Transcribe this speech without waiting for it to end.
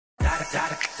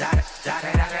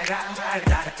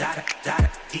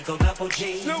Eagle double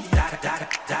G. Dog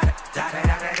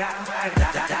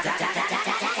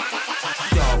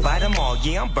by them all,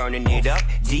 yeah, I'm burning it up.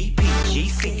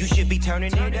 DPGC, you should be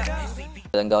turning it up.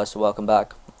 Then guys, so welcome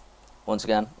back. Once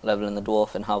again, leveling the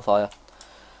dwarf in Hellfire.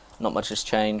 Not much has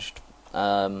changed.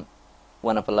 Went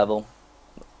up a level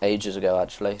ages ago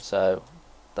actually, so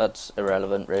that's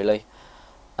irrelevant really.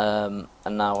 And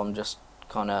now I'm just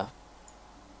kind of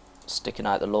sticking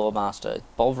out the lore master. It's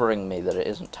bothering me that it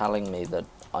isn't telling me that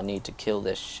I need to kill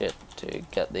this shit to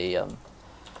get the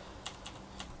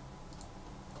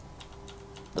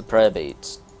prayer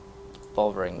beads. It's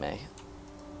bothering me.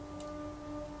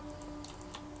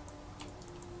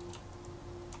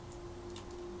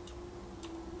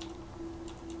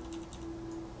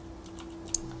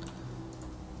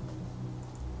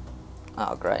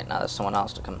 Oh great, now there's someone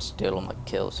else to come steal all my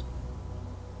kills.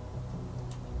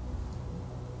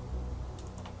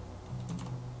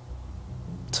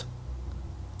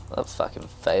 That fucking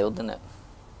failed, didn't it?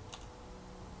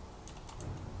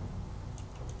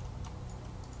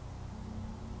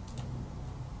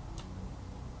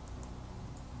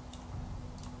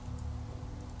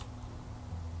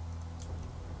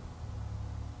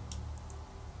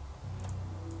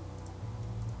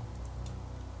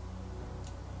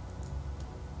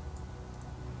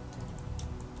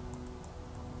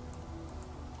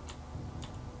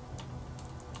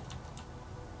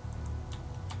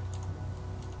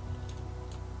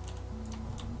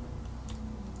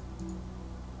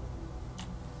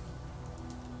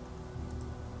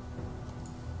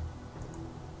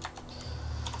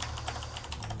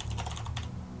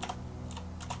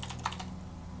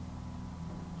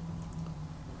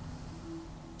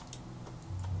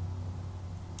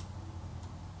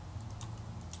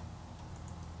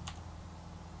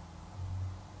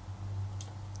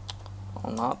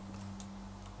 Or not.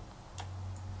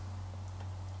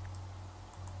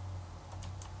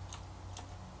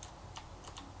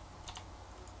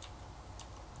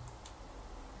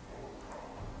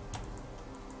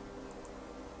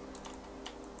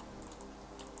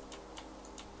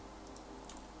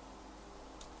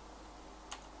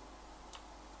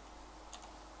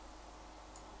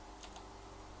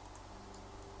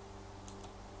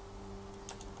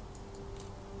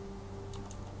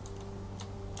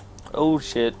 Oh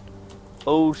shit.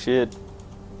 Oh shit.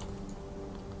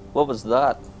 What was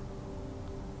that?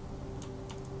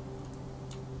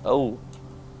 Oh.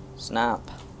 Snap.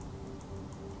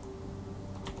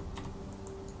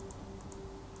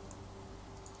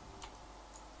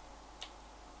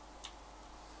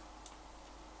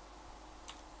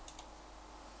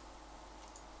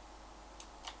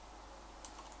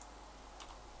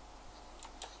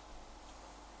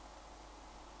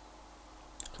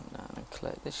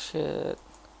 Collect this shit.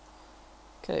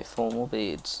 Okay, 4 more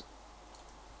beads.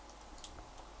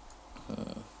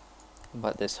 What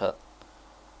about this hut?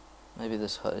 Maybe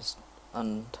this hut is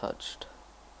untouched.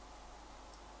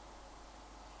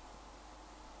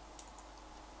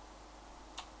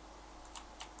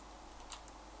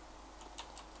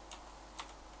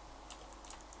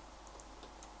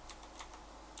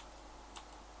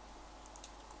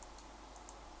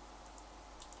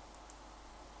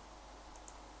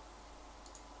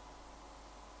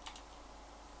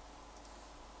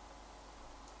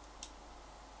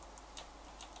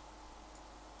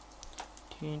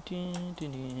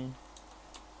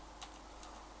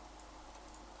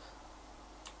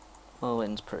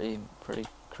 Wind's pretty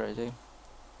crazy.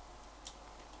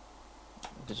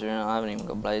 Because I haven't even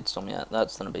got Bladestorm yet.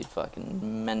 That's gonna be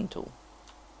fucking mental.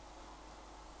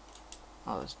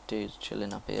 Oh, this dude's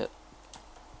chilling up here.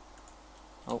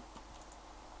 Oh.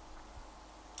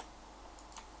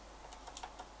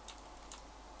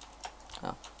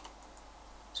 Oh.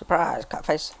 Surprise,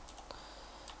 catface.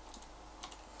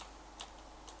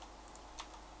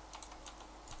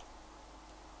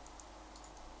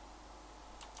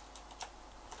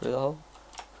 Through the hole?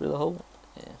 Through the hole?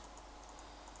 Yeah.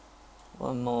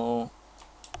 One more.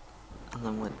 And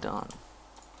then we're done.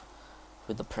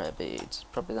 With the prayer beads.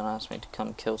 Probably gonna ask me to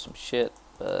come kill some shit,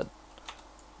 but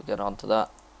we'll get on to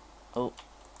that. Oh,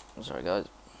 I'm sorry guys.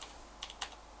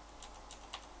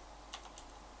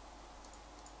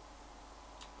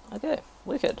 Okay,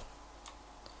 wicked.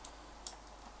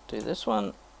 Do this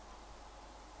one.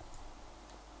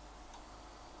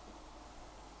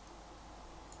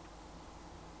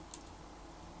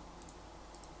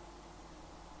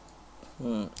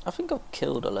 I think I've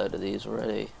killed a load of these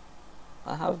already.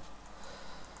 I have.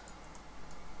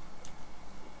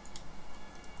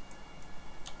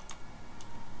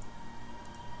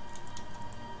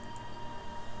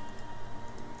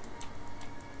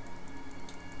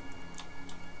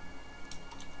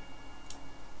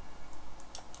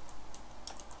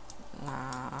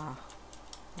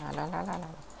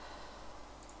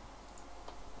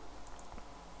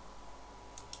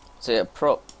 So yeah,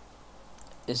 prop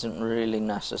isn't really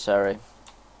necessary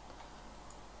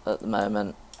at the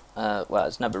moment. Well,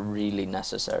 it's never really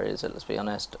necessary, is it? Let's be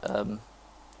honest.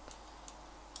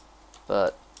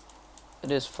 But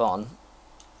it is fun.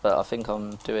 But I think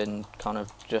I'm doing kind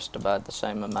of just about the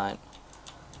same amount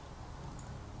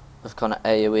of kind of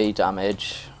AoE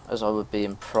damage as I would be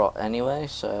in prot anyway,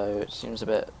 so it seems a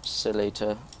bit silly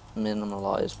to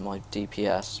minimalise my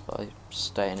DPS by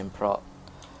staying in prot.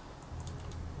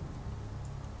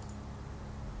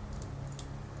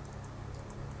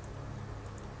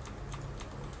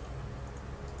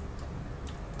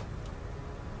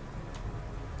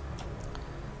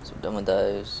 So we're done with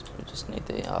those. We just need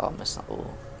the... oh, I missed that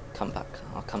all. Come back.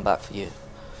 I'll come back for you.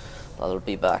 I'll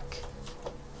be back.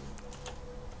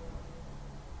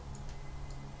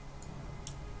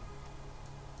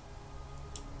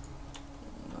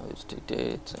 Those two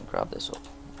dudes and grab this up.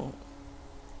 Oh.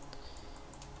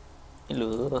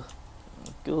 Hello.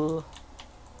 Go.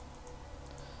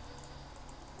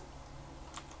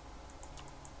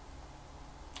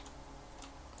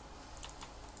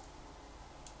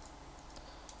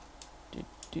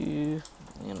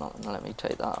 You're not gonna let me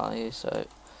take that, are you? So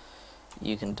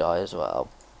you can die as well.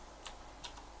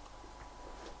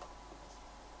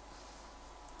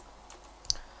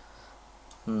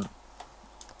 The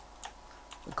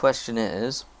question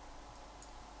is,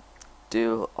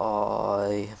 do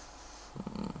I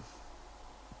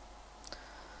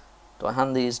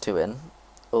hand these two in,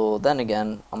 or then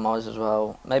again I might as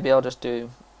well, maybe I'll just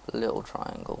do a little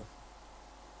triangle,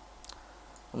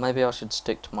 or maybe I should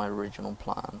stick to my original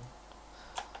plan.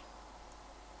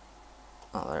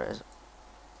 Oh, there it is.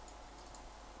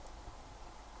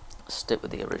 Stick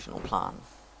with the original plan.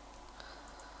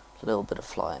 A little bit of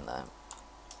flying there.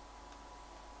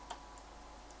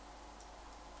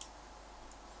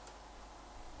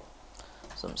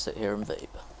 So I'm sit here and vape.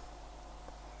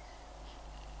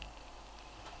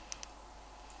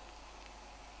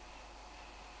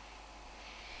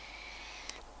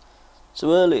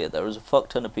 So earlier there was a fuck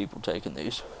ton of people taking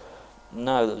these.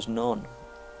 Now there's none.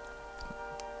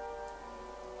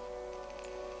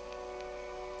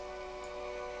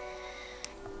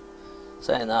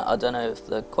 Saying that, I don't know if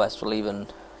the quest will even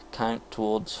count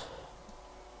towards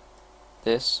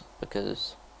this,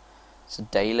 because it's a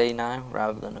daily now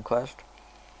rather than a quest.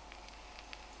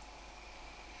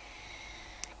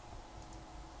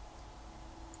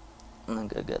 I'm gonna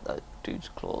go get that dude's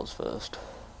claws first.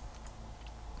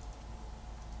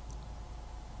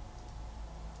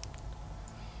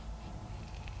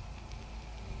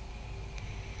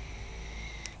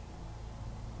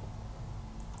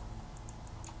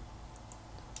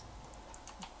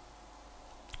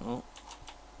 Oh,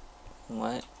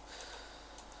 wait.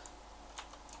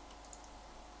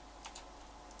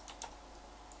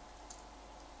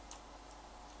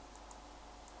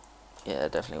 Yeah,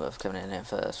 definitely worth coming in here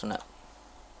first, wasn't it?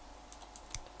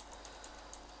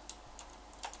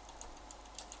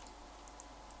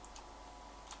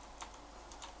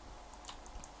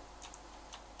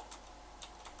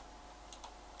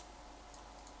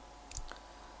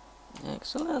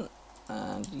 Excellent.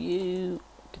 And you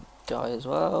can die as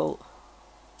well.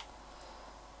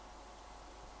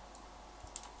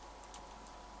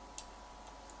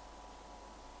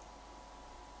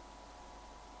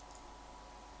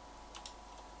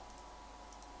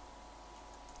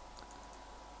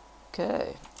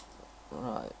 Okay,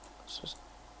 right, let's just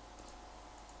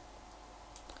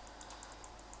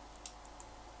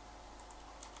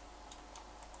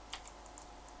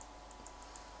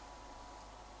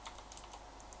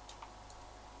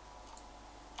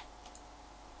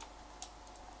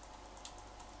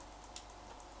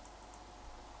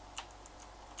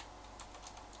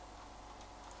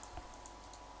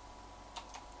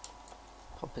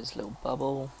pop his little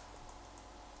bubble.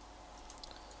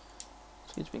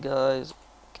 Excuse me guys,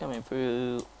 coming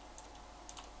through,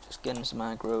 just getting some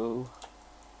aggro.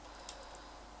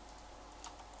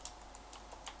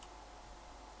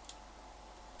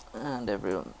 And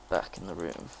everyone back in the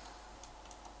room.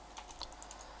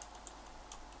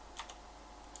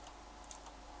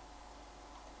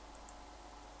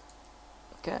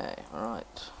 Okay,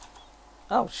 alright.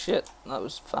 Oh shit, that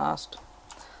was fast.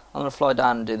 I'm gonna fly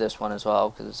down and do this one as well,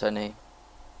 because it's only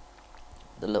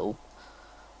the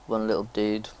one little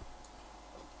dude.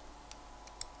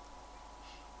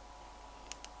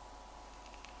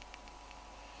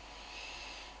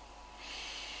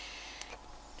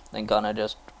 Then gonna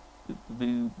just boop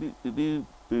boop boop boop boop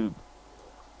boop.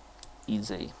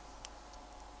 Easy.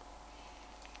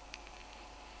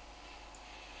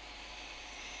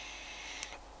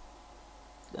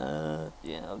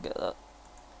 Yeah, I'll get that.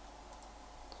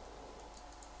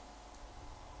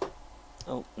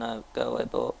 Oh no, go away,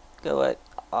 boy. Go away.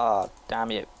 Ah,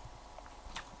 damn you.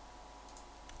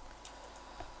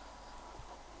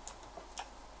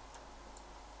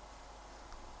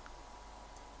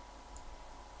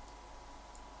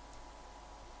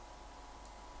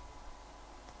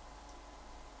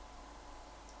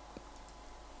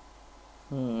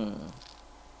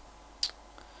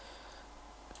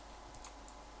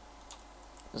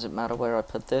 Does it matter where I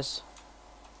put this?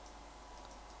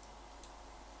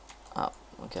 Oh,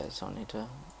 okay, so I need to...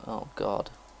 Oh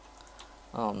god.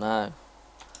 Oh no.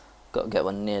 Gotta get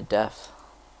one near death.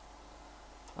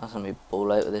 That's gonna be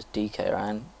ball out with this DK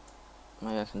round.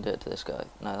 Maybe I can do it to this guy.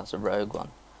 No, that's a rogue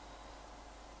one.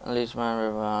 At least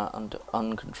man under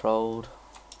uncontrolled.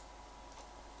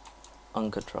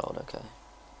 Uncontrolled, okay.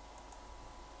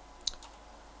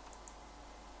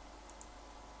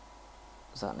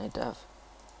 Does that need death?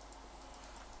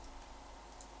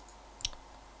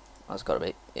 That's gotta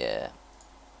be, yeah.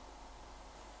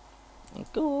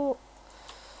 Go.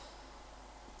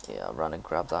 Yeah, I'll run and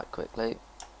grab that quickly.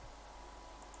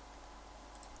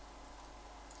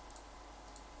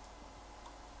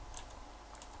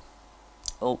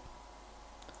 Oh,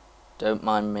 don't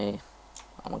mind me.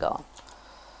 Oh my god.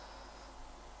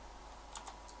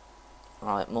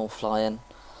 Right, more flying.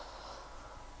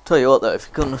 Tell you what though, if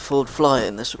you couldn't afford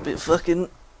flying, this would be a fucking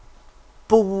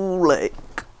ball ache.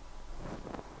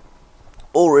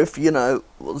 Or if, you know,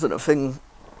 wasn't a thing.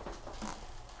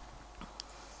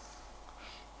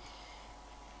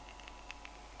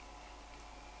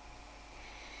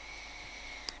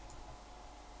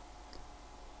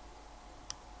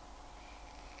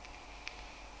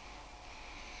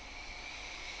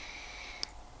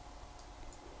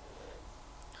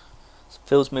 It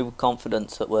fills me with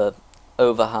confidence that we're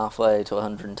over halfway to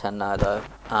 110 now though,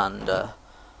 and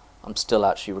I'm still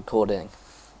actually recording,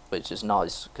 which is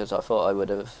nice, because I thought I would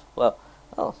have, well,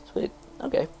 oh, sweet,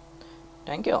 okay,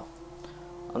 thank you.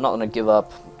 I'm not gonna give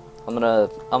up. I'm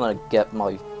gonna get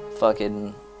my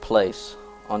fucking place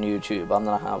on YouTube. I'm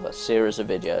gonna have a series of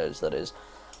videos that is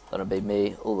gonna be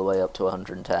me all the way up to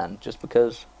 110, just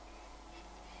because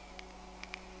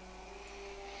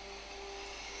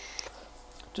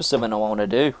just something I want to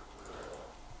do.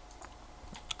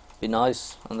 Be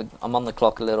nice. I'm on the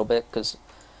clock a little bit because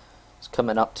it's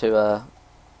coming up to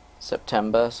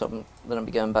September, so I'm going to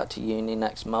be going back to uni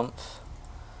next month.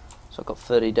 So I've got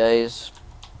 30 days,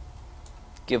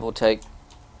 give or take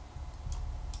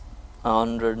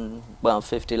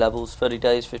 50 levels. 30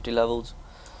 days, 50 levels.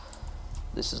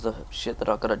 This is the shit that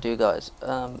I've got to do, guys.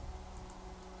 Oh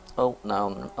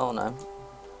no, oh no.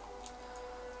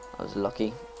 I was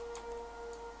lucky.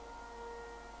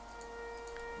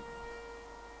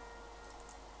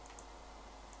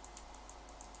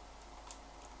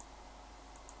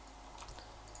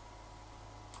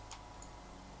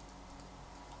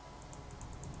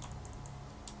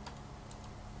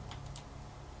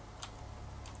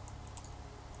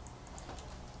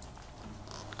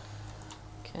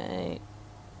 Okay,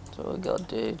 so what we gotta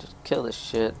do, just kill this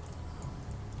shit.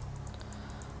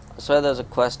 I swear there's a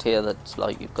quest here that's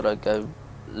like you've gotta go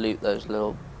loot those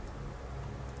little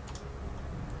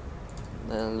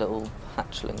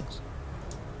hatchlings.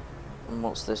 And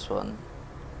what's this one?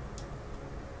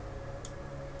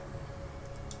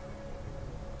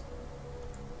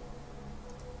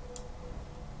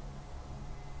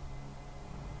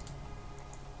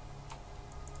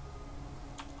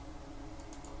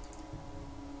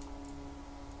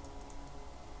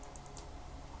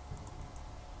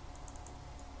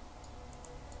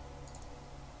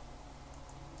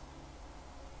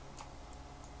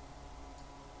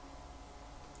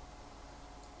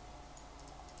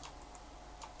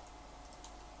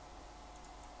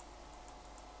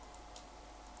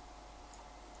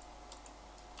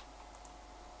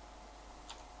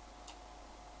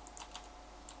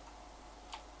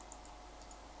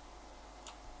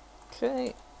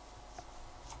 Okay,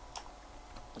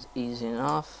 it's easy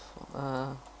enough.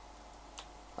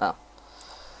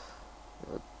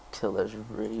 Kill those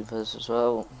reavers as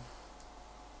well.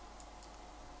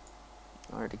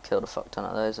 I already killed a fuck ton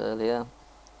of those earlier.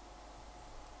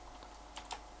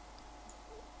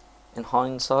 In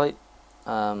hindsight,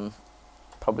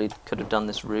 probably could have done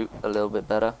this route a little bit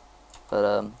better, but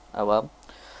oh well.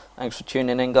 Thanks for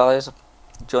tuning in, guys.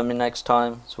 Join me next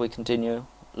time as we continue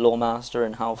Lawmaster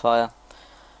in Hellfire.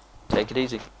 Take it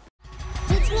easy.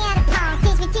 Teach me how to pound,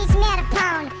 teach me how to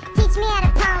pound.